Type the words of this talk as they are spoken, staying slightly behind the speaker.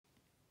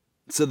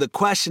So the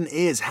question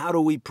is, how do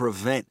we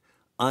prevent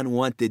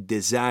unwanted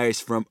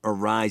desires from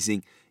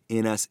arising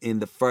in us in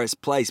the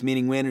first place?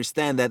 Meaning we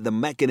understand that the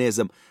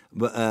mechanism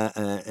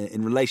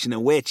in relation to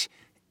which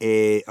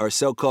our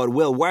so-called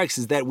will works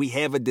is that we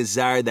have a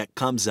desire that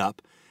comes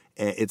up.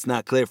 It's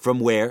not clear from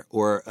where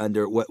or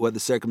under what the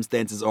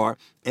circumstances are.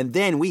 And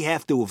then we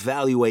have to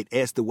evaluate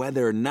as to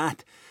whether or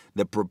not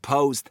the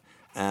proposed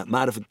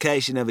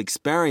modification of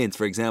experience,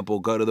 for example,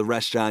 go to the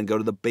restaurant, go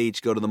to the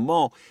beach, go to the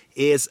mall,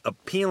 is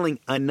appealing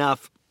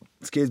enough,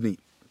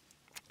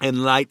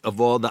 in light of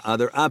all the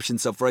other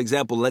options. So, for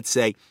example, let's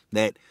say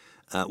that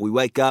we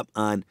wake up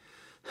on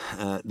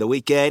the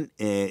weekend,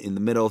 in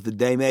the middle of the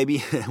day maybe,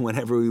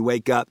 whenever we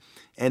wake up,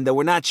 and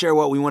we're not sure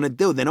what we want to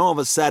do. Then all of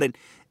a sudden,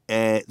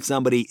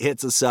 somebody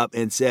hits us up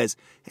and says,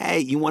 hey,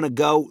 you want to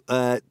go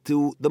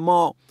to the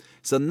mall?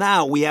 So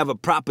now we have a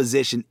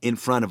proposition in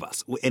front of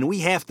us, and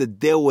we have to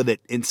deal with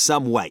it in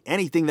some way.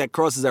 Anything that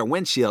crosses our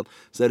windshield,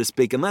 so to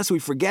speak, unless we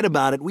forget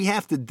about it, we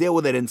have to deal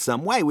with it in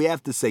some way. We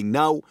have to say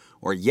no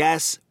or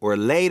yes or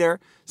later,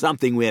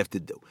 something we have to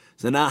do.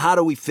 So now how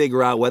do we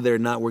figure out whether or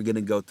not we're going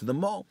to go to the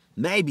mall?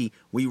 Maybe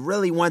we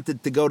really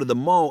wanted to go to the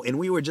mall and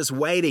we were just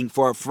waiting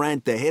for a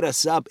friend to hit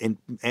us up and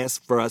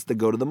ask for us to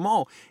go to the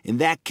mall. In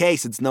that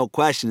case, it's no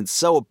question. It's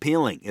so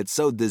appealing. It's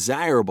so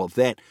desirable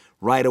that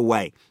right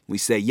away we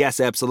say,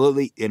 yes,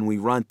 absolutely, and we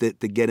run to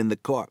get in the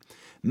car.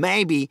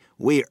 Maybe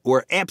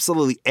we're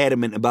absolutely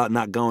adamant about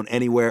not going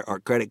anywhere. Our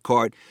credit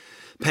card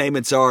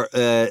payments are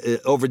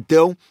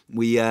overdue.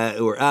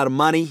 We're out of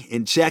money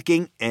in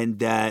checking,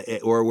 and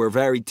or we're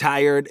very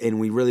tired and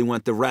we really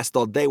want to rest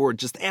all day. We're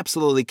just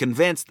absolutely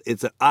convinced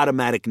it's an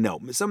automatic no.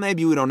 So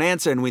maybe we don't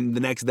answer, and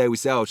the next day we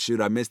say, oh,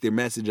 shoot, I missed your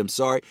message. I'm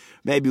sorry.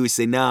 Maybe we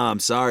say, no, I'm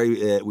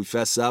sorry. We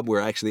fess up. We're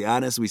actually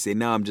honest. We say,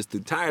 no, I'm just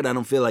too tired. I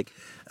don't feel like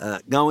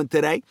going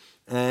today.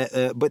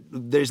 But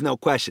there's no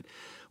question.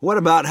 What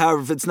about,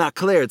 however, if it's not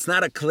clear? It's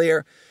not a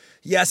clear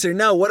yes or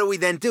no. What do we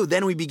then do?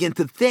 Then we begin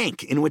to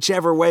think in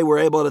whichever way we're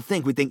able to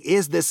think. We think,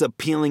 is this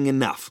appealing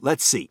enough?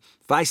 Let's see.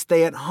 If I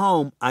stay at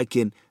home, I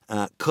can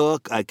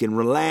cook, I can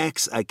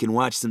relax, I can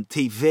watch some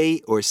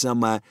TV or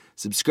some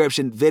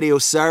subscription video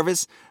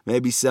service,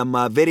 maybe some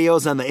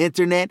videos on the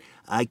internet.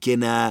 I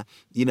can, I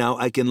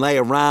can lay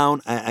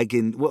around, I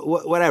can,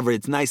 whatever.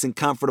 It's nice and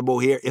comfortable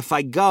here. If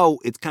I go,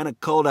 it's kind of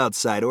cold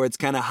outside or it's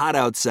kind of hot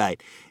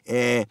outside.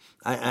 I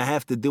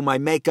have to do my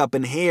makeup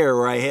and hair,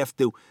 or I have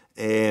to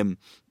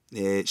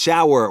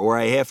shower, or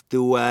I have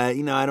to, I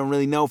don't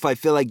really know if I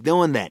feel like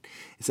doing that.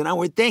 So now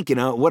we're thinking,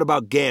 what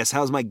about gas?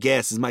 How's my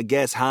gas? Is my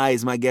gas high?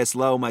 Is my gas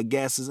low? My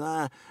gas is,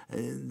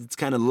 it's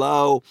kind of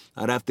low.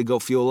 I'd have to go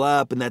fuel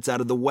up, and that's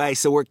out of the way.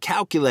 So we're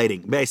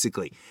calculating,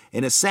 basically.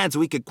 In a sense,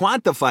 we could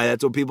quantify.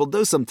 That's what people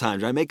do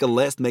sometimes, right? Make a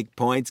list, make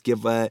points,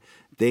 give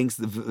things,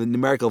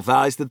 numerical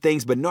values to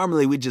things, but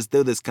normally we just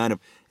do this kind of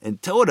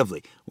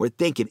intuitively. We're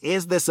thinking,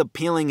 is this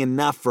appealing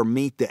enough for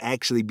me to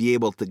actually be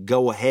able to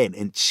go ahead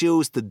and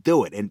choose to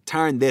do it and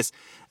turn this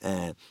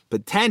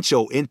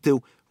potential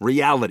into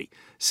reality?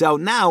 So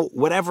now,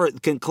 whatever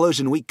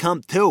conclusion we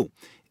come to,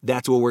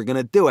 that's what we're going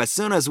to do. As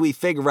soon as we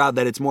figure out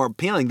that it's more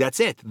appealing,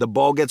 that's it. The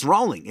ball gets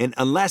rolling. And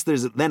unless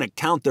there's then a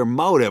counter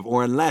motive,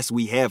 or unless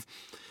we have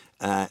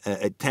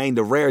attained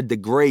a rare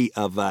degree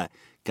of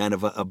kind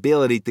of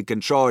ability to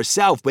control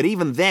ourselves. But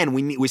even then,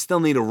 we still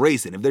need a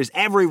reason. If there's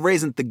every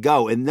reason to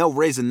go and no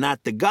reason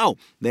not to go,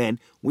 then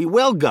we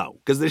will go,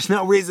 because there's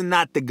no reason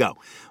not to go.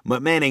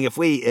 But meaning, if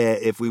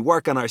we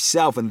work on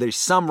ourselves and there's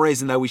some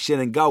reason that we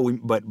shouldn't go,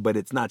 but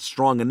it's not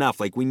strong enough,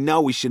 like we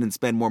know we shouldn't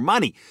spend more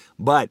money,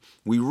 but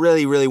we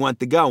really, really want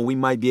to go, we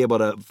might be able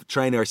to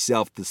train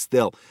ourselves to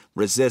still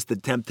resist the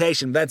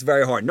temptation. That's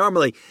very hard.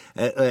 Normally,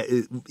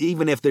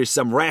 even if there's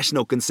some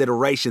rational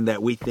consideration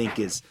that we think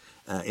is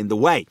in the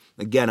way.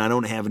 Again, I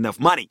don't have enough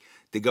money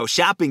to go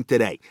shopping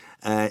today.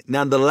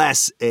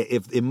 Nonetheless,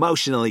 if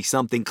emotionally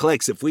something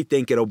clicks, if we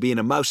think it'll be an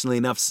emotionally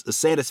enough,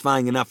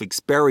 satisfying enough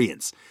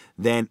experience,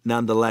 then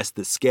nonetheless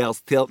the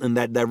scales tilt in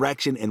that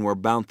direction and we're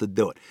bound to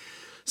do it.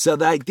 So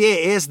the idea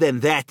is then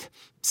that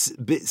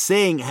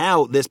seeing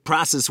how this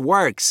process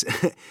works,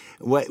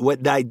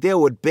 what the idea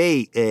would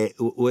be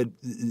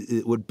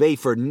would be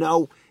for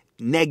no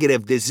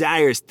negative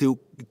desires to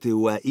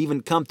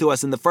even come to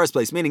us in the first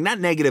place. Meaning not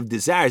negative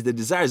desires. The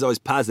desire is always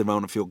positive. I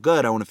want to feel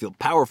good. I want to feel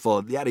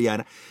powerful, yada,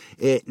 yada.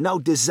 No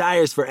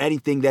desires for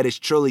anything that is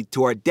truly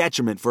to our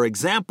detriment. For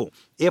example,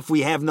 if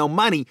we have no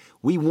money,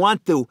 we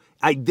want to,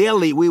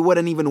 ideally, we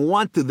wouldn't even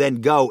want to then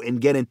go and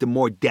get into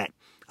more debt.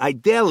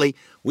 Ideally,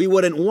 we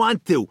wouldn't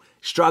want to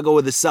struggle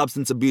with a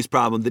substance abuse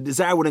problem. The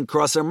desire wouldn't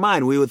cross our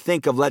mind. We would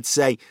think of, let's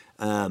say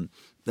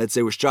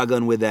we're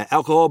struggling with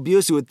alcohol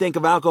abuse. We would think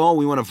of alcohol.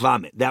 We want to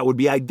vomit. That would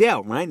be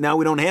ideal, right? Now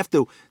we don't have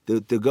to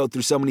go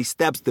through so many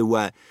steps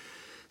to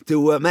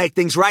make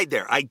things right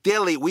there.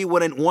 Ideally, we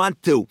wouldn't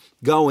want to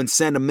go and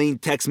send a mean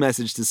text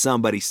message to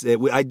somebody.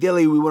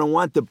 Ideally, we wouldn't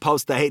want to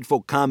post a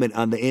hateful comment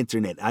on the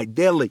internet.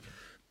 Ideally,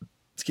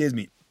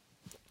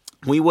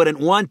 we wouldn't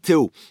want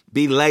to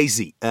be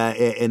lazy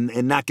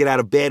and not get out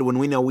of bed when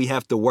we know we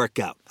have to work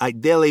out.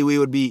 Ideally, we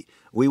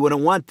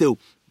wouldn't want to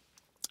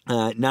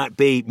not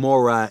be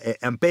more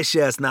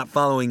ambitious, not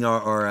following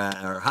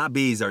our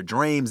hobbies, our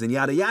dreams, and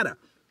yada yada.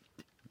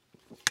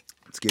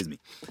 Excuse me.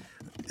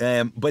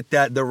 But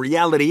the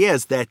reality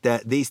is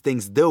that these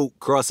things do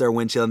cross our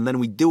windshield, and then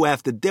we do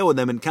have to deal with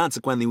them, and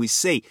consequently we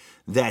see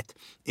that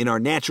in our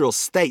natural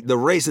state, the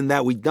reason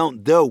that we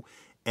don't do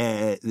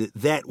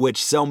that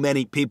which so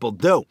many people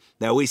do,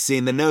 that we see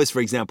in the news,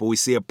 for example, we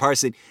see a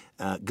person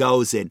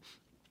goes and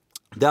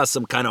does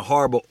some kind of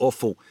horrible,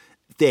 awful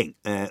thing.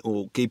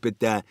 We'll keep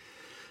it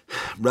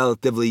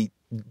relatively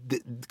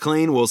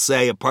clean. We'll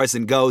say a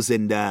person goes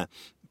and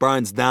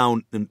burns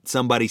down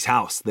somebody's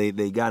house.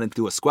 They got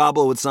into a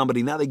squabble with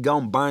somebody. Now they go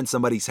and burn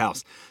somebody's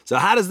house. So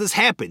how does this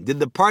happen? Did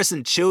the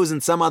person choose in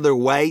some other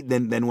way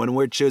than when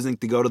we're choosing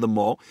to go to the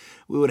mall?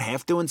 We would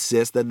have to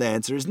insist that the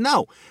answer is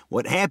no.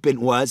 What happened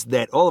was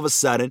that all of a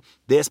sudden,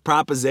 this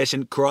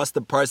proposition crossed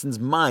the person's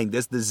mind.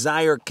 This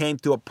desire came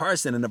to a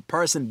person, and the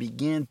person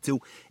began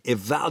to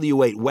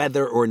evaluate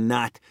whether or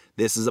not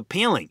this is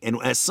appealing. And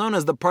as soon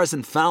as the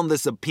person found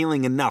this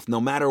appealing enough,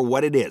 no matter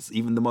what it is,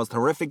 even the most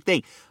horrific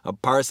thing, a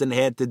person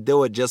had to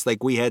do it just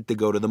like we had to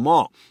go to the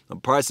mall. A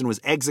person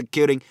was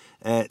executing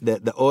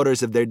the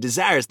orders of their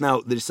desires.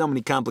 Now, there's so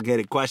many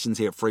complicated questions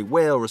here, free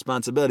will,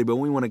 responsibility, but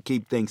we want to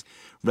keep things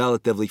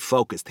relatively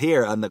focused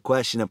here on the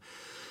question of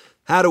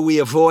how do we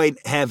avoid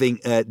having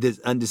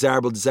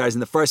undesirable desires in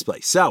the first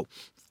place. So,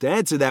 to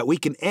answer that, we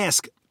can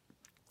ask,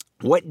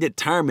 what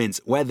determines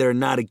whether or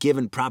not a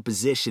given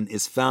proposition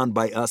is found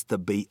by us to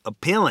be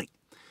appealing?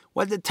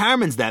 What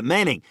determines that?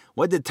 Meaning,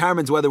 what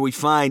determines whether we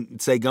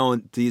find, say,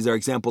 going to use our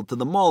example, to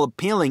the mall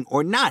appealing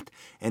or not?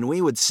 And we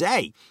would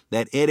say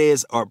that it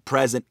is our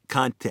present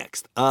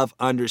context of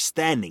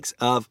understandings,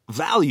 of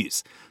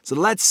values. So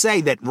let's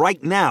say that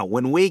right now,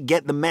 when we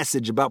get the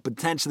message about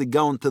potentially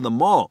going to the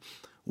mall,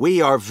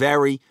 we are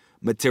very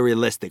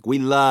materialistic. We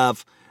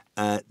love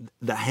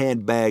the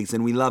handbags,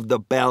 and we love the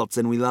belts,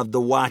 and we love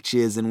the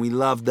watches, and we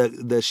love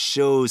the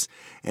shoes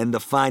and the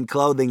fine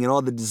clothing and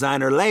all the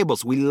designer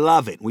labels. We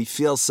love it. We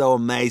feel so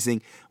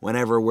amazing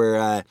whenever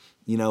we're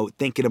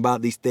thinking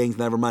about these things,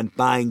 never mind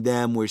buying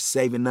them. We're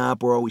saving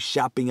up. We're always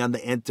shopping on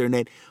the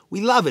internet.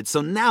 We love it.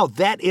 So now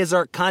that is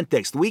our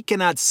context. We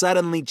cannot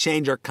suddenly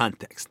change our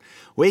context.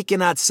 We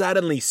cannot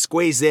suddenly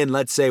squeeze in,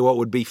 let's say, what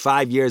would be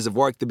 5 years of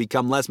work to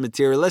become less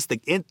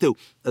materialistic into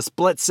a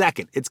split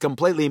second. It's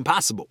completely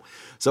impossible.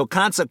 So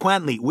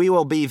consequently, we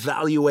will be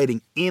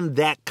evaluating in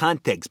that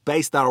context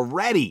based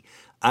already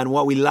on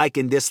what we like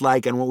and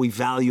dislike, and what we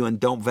value and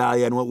don't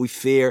value, and what we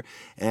fear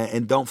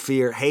and don't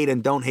fear, hate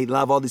and don't hate,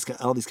 love, all these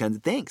kinds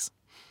of things.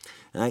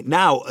 All right?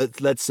 Now,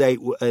 let's say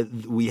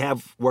we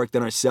have worked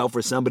on ourselves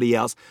or somebody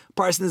else. A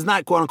person is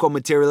not quote-unquote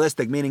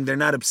materialistic, meaning they're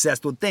not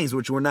obsessed with things,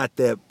 which we're not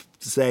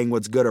saying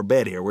what's good or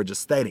bad here. We're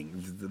just stating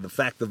the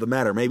fact of the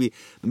matter. Maybe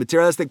the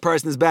materialistic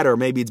person is better, or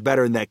maybe it's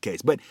better in that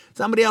case. But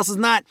somebody else is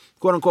not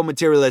quote-unquote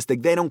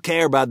materialistic. They don't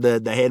care about the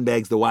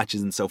handbags, the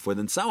watches, and so forth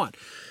and so on.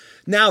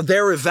 Now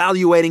they're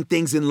evaluating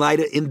things in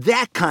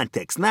that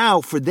context.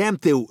 Now, for them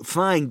to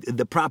find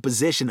the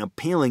proposition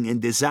appealing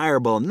and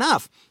desirable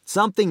enough,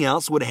 something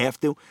else would have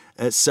to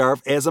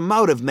serve as a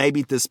motive.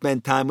 Maybe to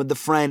spend time with a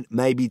friend,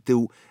 maybe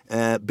to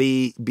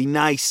be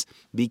nice,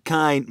 be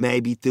kind,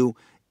 maybe to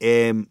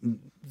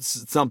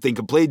something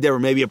completely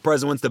different. Maybe a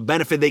person wants to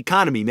benefit the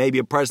economy. Maybe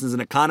a person is an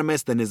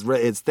economist and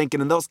is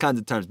thinking in those kinds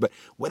of terms. But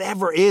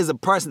whatever is a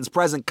person's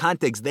present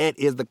context, that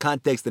is the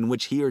context in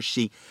which he or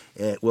she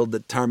will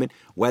determine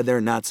whether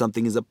or not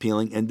something is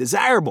appealing and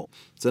desirable.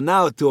 So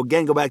now, to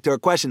again go back to our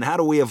question, how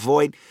do we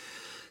avoid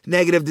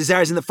negative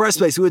desires in the first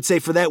place? We would say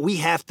for that, we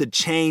have to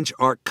change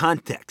our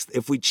context.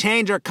 If we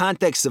change our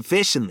context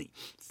sufficiently,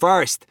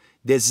 first,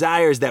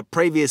 desires that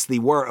previously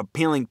were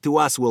appealing to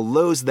us will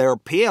lose their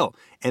appeal.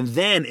 And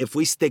then, if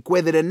we stick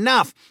with it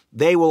enough,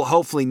 they will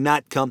hopefully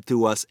not come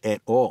to us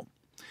at all.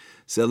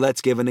 So let's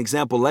give an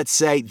example. Let's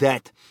say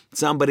that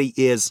somebody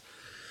is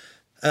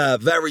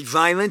very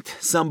violent.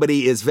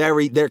 Somebody is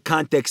their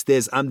context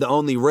is, I'm the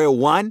only real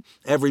one.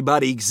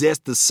 Everybody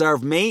exists to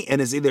serve me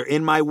and is either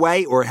in my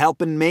way or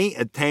helping me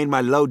attain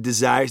my low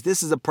desires.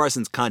 This is a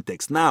person's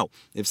context. Now,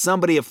 if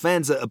somebody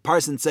offends a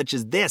person such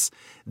as this,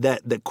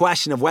 the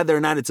question of whether or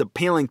not it's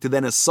appealing to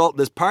then assault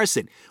this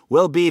person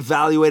will be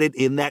evaluated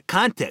in that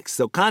context.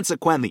 So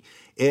consequently,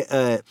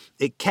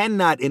 it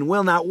cannot and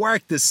will not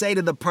work to say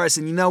to the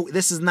person,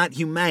 this is not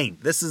humane.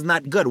 This is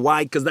not good.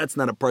 Why? Because that's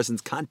not a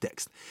person's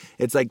context.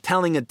 It's like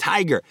telling a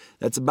tiger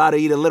that's about to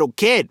eat a little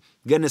kid,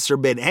 goodness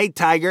forbid, hey,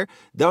 tiger,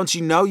 don't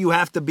you know you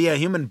have to be a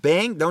human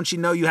being? Don't you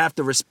know you have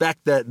to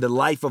respect the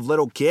life of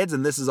little kids?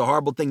 And this is a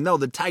horrible thing. No,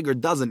 the tiger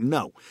doesn't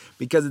know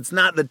because it's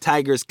not the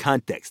tiger's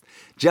context.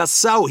 Just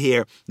so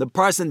here, the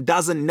person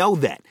doesn't know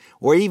that.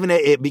 Or even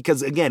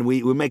because, again,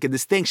 we make a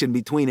distinction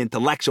between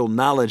intellectual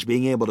knowledge,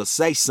 being able to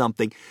say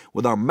something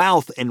with our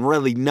mouth, and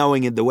really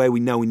knowing it the way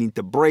we know we need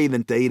to breathe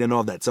and to eat and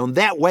all that. So in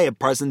that way, a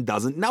person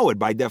doesn't know it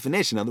by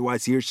definition.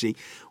 Otherwise, he or she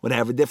would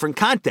have a different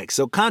context.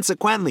 So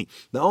consequently,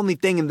 the only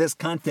thing in this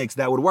context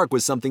that would work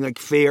was something like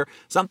fear,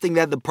 something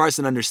that the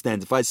person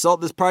understands. If I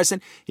assault this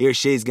person, he or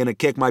she is going to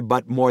kick my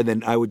butt more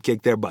than I would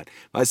kick their butt.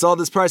 If I assault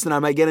this person, I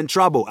might get in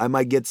trouble. I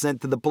might get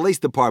sent to the police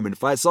department.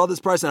 If I assault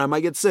this person, I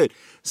might get sued.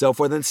 So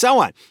forth and so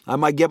on. I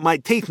might get my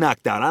teeth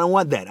knocked out. I don't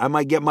want that. I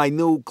might get my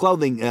new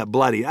clothing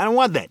bloodied. I don't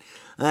want that.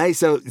 All right,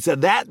 so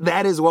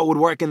that is what would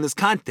work in this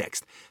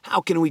context. How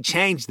can we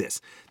change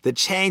this? To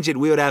change it,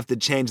 we would have to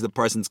change the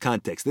person's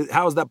context.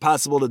 How is that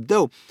possible to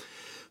do?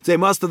 Say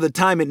most of the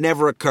time it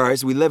never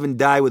occurs. We live and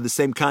die with the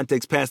same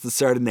context past a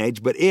certain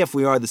age. But if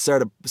we are the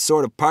sort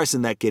of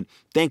person that can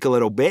think a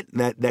little bit,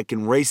 that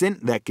can reason,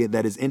 that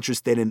is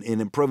interested in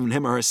improving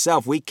him or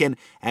herself, we can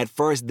at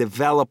first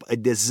develop a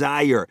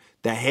desire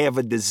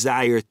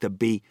to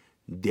be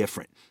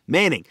different.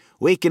 Meaning,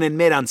 we can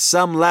admit on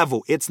some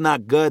level it's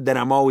not good that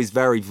I'm always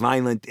very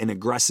violent and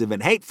aggressive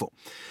and hateful.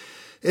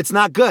 It's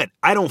not good.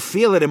 I don't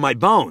feel it in my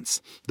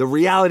bones. The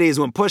reality is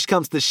when push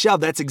comes to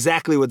shove, that's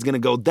exactly what's going to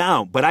go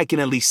down. But I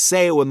can at least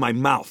say it with my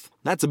mouth.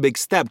 That's a big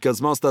step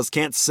because most of us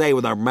can't say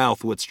with our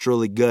mouth what's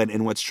truly good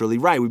and what's truly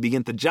right. We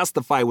begin to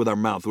justify with our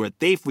mouth. We're a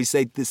thief. We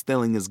say this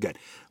stealing is good.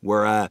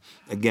 We're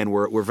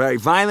very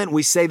violent.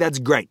 We say that's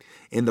great.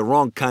 In the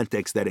wrong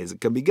context, that is.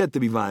 It can be good to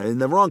be violent. In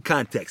the wrong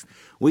context,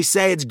 we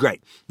say it's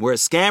great. We're a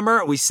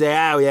scammer. We say,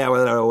 oh yeah,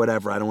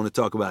 whatever. I don't want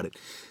to talk about it.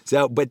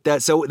 So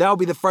that will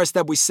be the first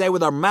step. We say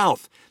with our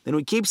mouth. Then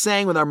we keep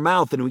saying with our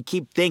mouth and we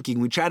keep thinking.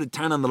 We try to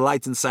turn on the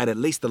lights inside at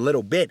least a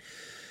little bit.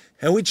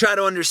 And we try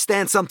to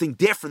understand something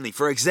differently.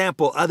 For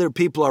example, other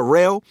people are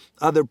real.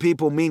 Other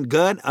people mean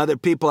good. Other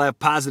people have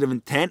positive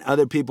intent.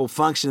 Other people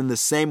function in the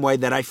same way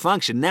that I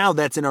function. Now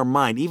that's in our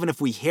mind, even if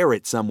we hear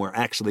it somewhere,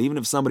 actually. Even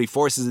if somebody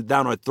forces it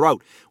down our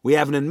throat. We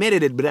haven't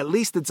admitted it, but at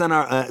least it's on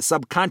our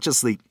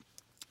subconsciously.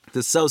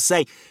 To so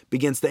say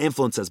begins to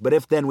influence us. But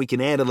if then we can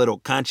add a little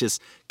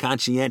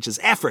conscientious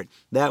effort,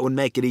 that would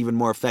make it even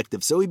more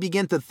effective. So we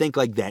begin to think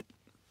like that.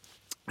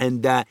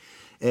 And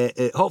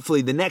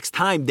hopefully the next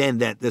time then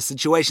that the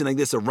situation like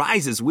this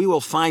arises, we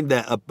will find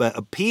the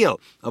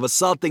appeal of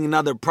assaulting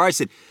another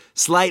person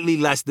slightly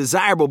less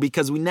desirable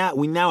because we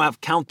now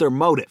have counter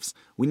motives.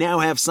 We now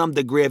have some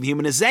degree of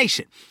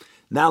humanization.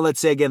 Now let's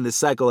say again this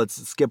cycle. Let's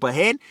skip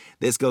ahead.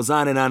 This goes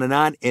on and on and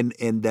on, and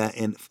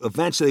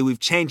eventually we've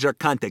changed our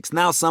context.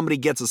 Now somebody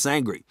gets us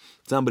angry.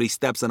 Somebody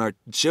steps on our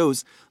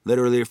shoes,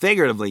 literally or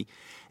figuratively,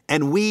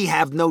 and we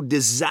have no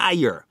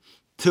desire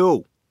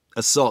to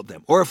assault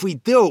them. Or if we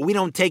do, we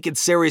don't take it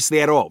seriously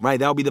at all. Right?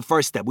 That'll be the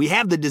first step. We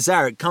have the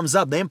desire. It comes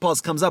up. The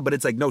impulse comes up, but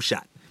it's like no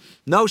shot.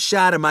 No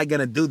shot am I going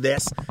to do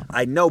this.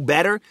 I know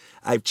better.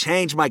 I've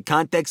changed my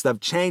context.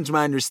 I've changed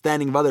my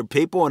understanding of other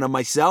people and of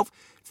myself.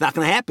 It's not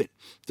going to happen.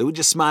 So we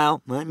just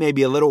smile, right?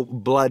 Maybe a little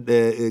blood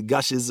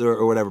gushes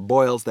or whatever,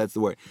 boils, that's the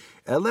word.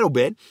 A little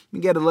bit. We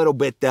get a little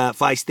bit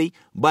feisty,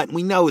 but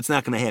we know it's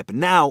not going to happen.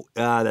 Now,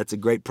 that's a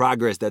great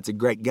progress. That's a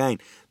great gain.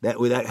 That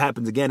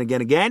happens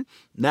again.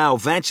 Now,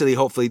 eventually,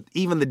 hopefully,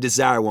 even the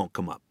desire won't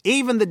come up.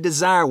 Even the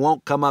desire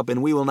won't come up,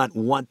 and we will not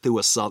want to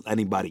assault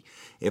anybody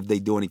if they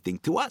do anything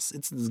to us.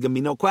 There's going to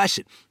be no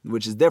question,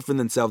 which is different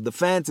than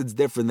self-defense. It's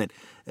different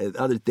than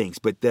other things,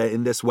 but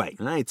in this way,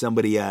 right?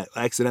 Somebody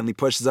accidentally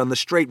pushes on the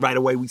street, right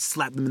away we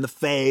slap them in the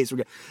face.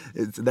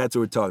 That's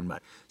what we're talking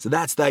about. So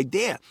that's the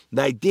idea.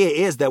 The idea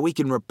is that we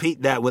can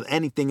repeat that with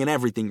anything and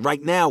everything.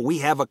 Right now, we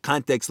have a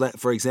context,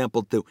 for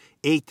example, to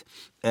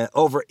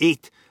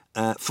overeat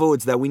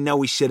foods that we know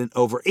we shouldn't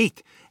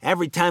overeat.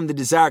 Every time the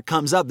desire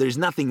comes up, there's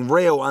nothing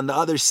real on the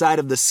other side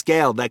of the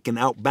scale that can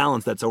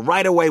outbalance that. So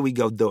right away we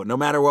go do it. No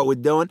matter what we're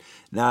doing.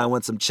 Now I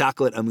want some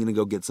chocolate. I'm going to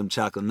go get some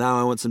chocolate. Now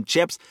I want some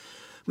chips.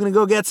 I'm going to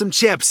go get some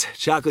chips.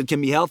 Chocolate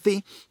can be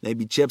healthy.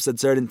 Maybe chips at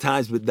certain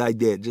times, but I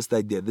did.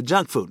 The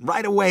junk food.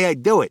 Right away I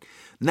do it.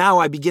 Now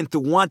I begin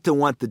to want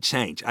to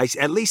change. I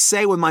at least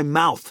say with my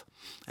mouth.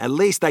 At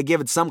least I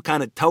give it some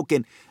kind of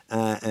token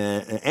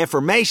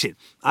affirmation.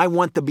 I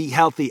want to be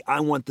healthy.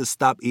 I want to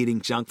stop eating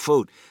junk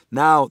food.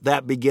 Now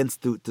that begins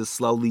to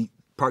slowly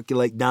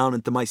percolate down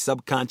into my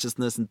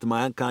subconsciousness, into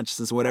my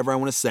unconsciousness, whatever I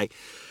want to say.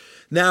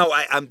 Now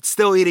I'm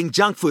still eating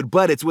junk food,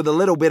 but it's with a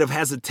little bit of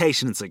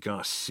hesitation. It's like,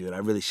 oh shit, I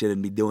really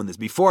shouldn't be doing this.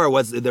 Before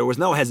there was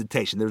no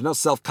hesitation. There was no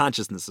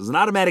self-consciousness. It was an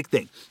automatic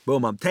thing.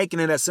 Boom, I'm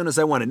taking it as soon as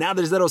I want it. Now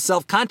there's little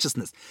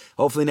self-consciousness.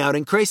 Hopefully now it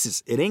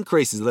increases. It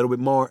increases a little bit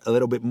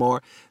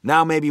more.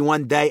 Now maybe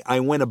one day I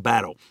win a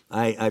battle.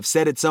 I've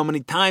said it so many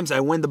times. I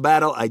win the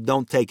battle. I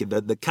don't take it.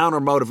 The counter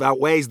motive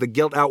outweighs. The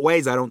guilt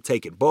outweighs. I don't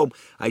take it. Boom.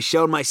 I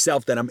showed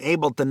myself that I'm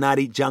able to not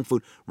eat junk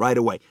food right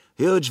away.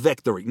 Huge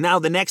victory. Now,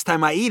 the next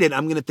time I eat it,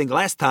 I'm going to think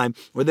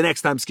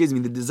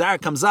the desire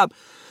comes up,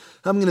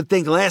 I'm going to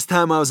think last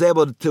time I was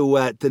able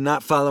to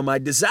not follow my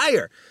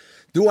desire.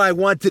 Do I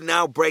want to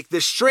now break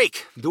this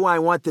streak? Do I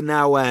want to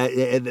now,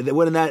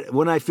 wouldn't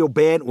I feel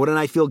bad? Wouldn't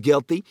I feel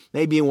guilty?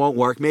 Maybe it won't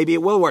work. Maybe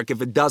it will work.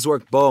 If it does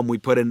work, boom, we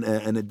put in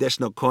an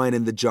additional coin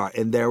in the jar.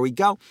 And there we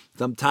go.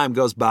 Some time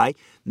goes by.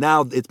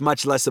 Now it's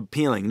much less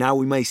appealing. Now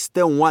we may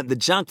still want the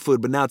junk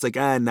food, but now it's like,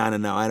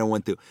 no, I don't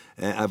want to.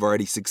 I've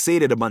already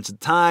succeeded a bunch of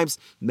times.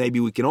 Maybe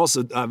we can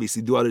also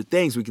obviously do other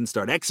things. We can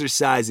start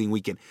exercising.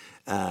 We can,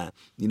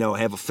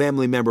 have a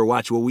family member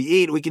watch what we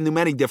eat. We can do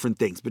many different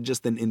things, but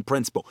just in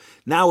principle.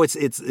 Now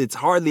it's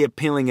hardly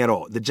appealing at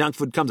all. The junk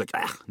food comes like,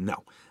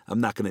 no,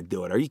 I'm not going to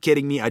do it. Are you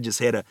kidding me? I just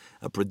had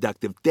a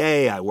productive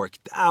day. I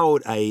worked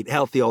out. I ate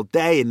healthy all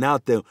day, and now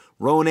to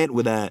ruin it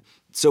with a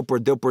super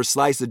duper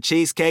slice of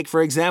cheesecake,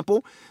 for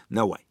example?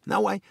 No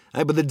way.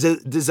 But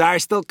the desire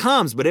still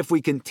comes. But if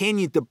we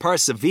continue to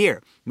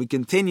persevere, we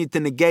continue to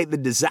negate the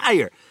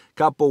desire,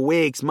 couple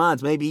weeks,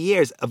 months, maybe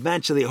years,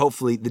 eventually,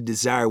 hopefully, the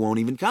desire won't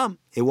even come.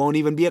 It won't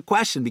even be a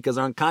question because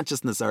our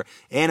unconsciousness, our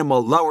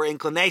animal lower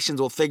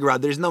inclinations will figure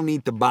out there's no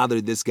need to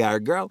bother this guy or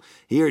girl.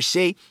 He or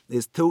she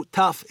is too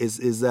tough,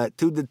 is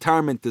too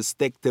determined to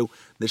stick to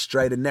the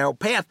straight and narrow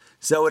path,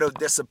 so it'll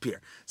disappear.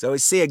 So we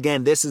see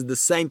again, this is the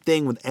same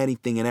thing with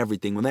anything and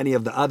everything, with any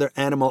of the other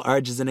animal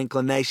urges and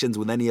inclinations,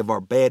 with any of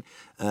our bad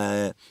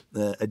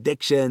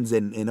addictions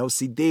and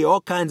OCD,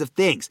 all kinds of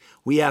things.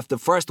 We have to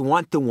first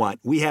want to want.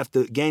 We have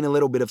to gain a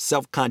little bit of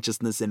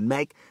self-consciousness and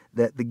make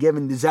the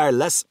given desire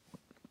less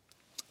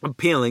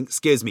appealing,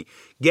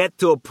 get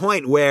to a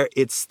point where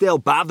it's still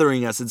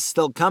bothering us, it's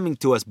still coming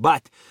to us,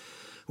 but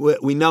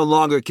we no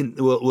longer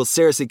will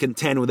seriously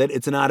contend with it.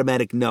 It's an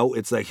automatic no.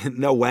 It's like,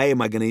 no way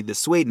am I going to eat this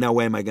sweet. No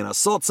way am I going to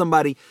assault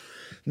somebody.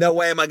 No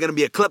way am I going to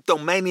be a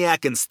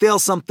kleptomaniac and steal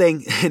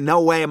something.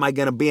 No way am I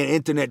going to be an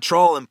internet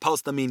troll and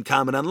post a mean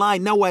comment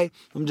online. No way.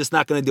 I'm just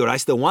not going to do it. I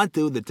still want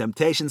to. The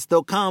temptation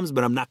still comes,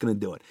 but I'm not going to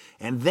do it.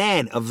 And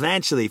then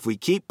eventually, if we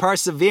keep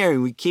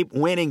persevering, we keep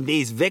winning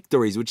these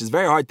victories, which is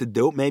very hard to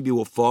do. Maybe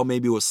we'll fall.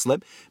 Maybe we'll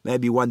slip.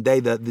 Maybe one day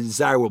the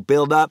desire will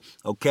build up.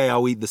 Okay,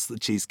 I'll eat the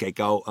cheesecake.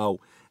 I'll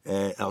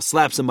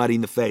slap somebody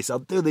in the face. I'll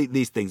do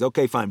these things.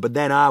 Okay, fine. But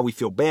then we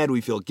feel bad.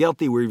 We feel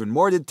guilty. We're even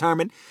more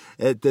determined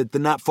to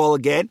not fall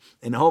again.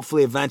 And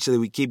hopefully, eventually,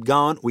 we keep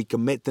going. We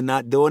commit to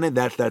not doing it.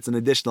 That's an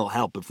additional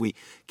help if we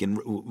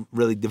can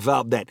really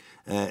develop that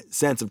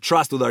sense of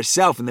trust with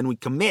ourselves. And then we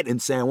commit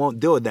and say, I won't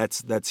do it.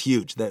 That's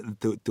huge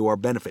to our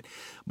benefit.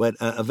 But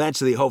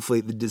eventually,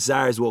 hopefully, the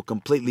desires will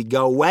completely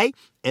go away.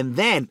 And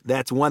then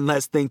that's one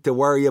less thing to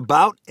worry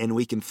about, and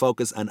we can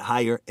focus on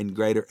higher and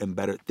greater and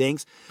better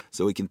things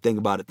so we can think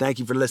about it. Thank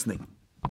you for listening.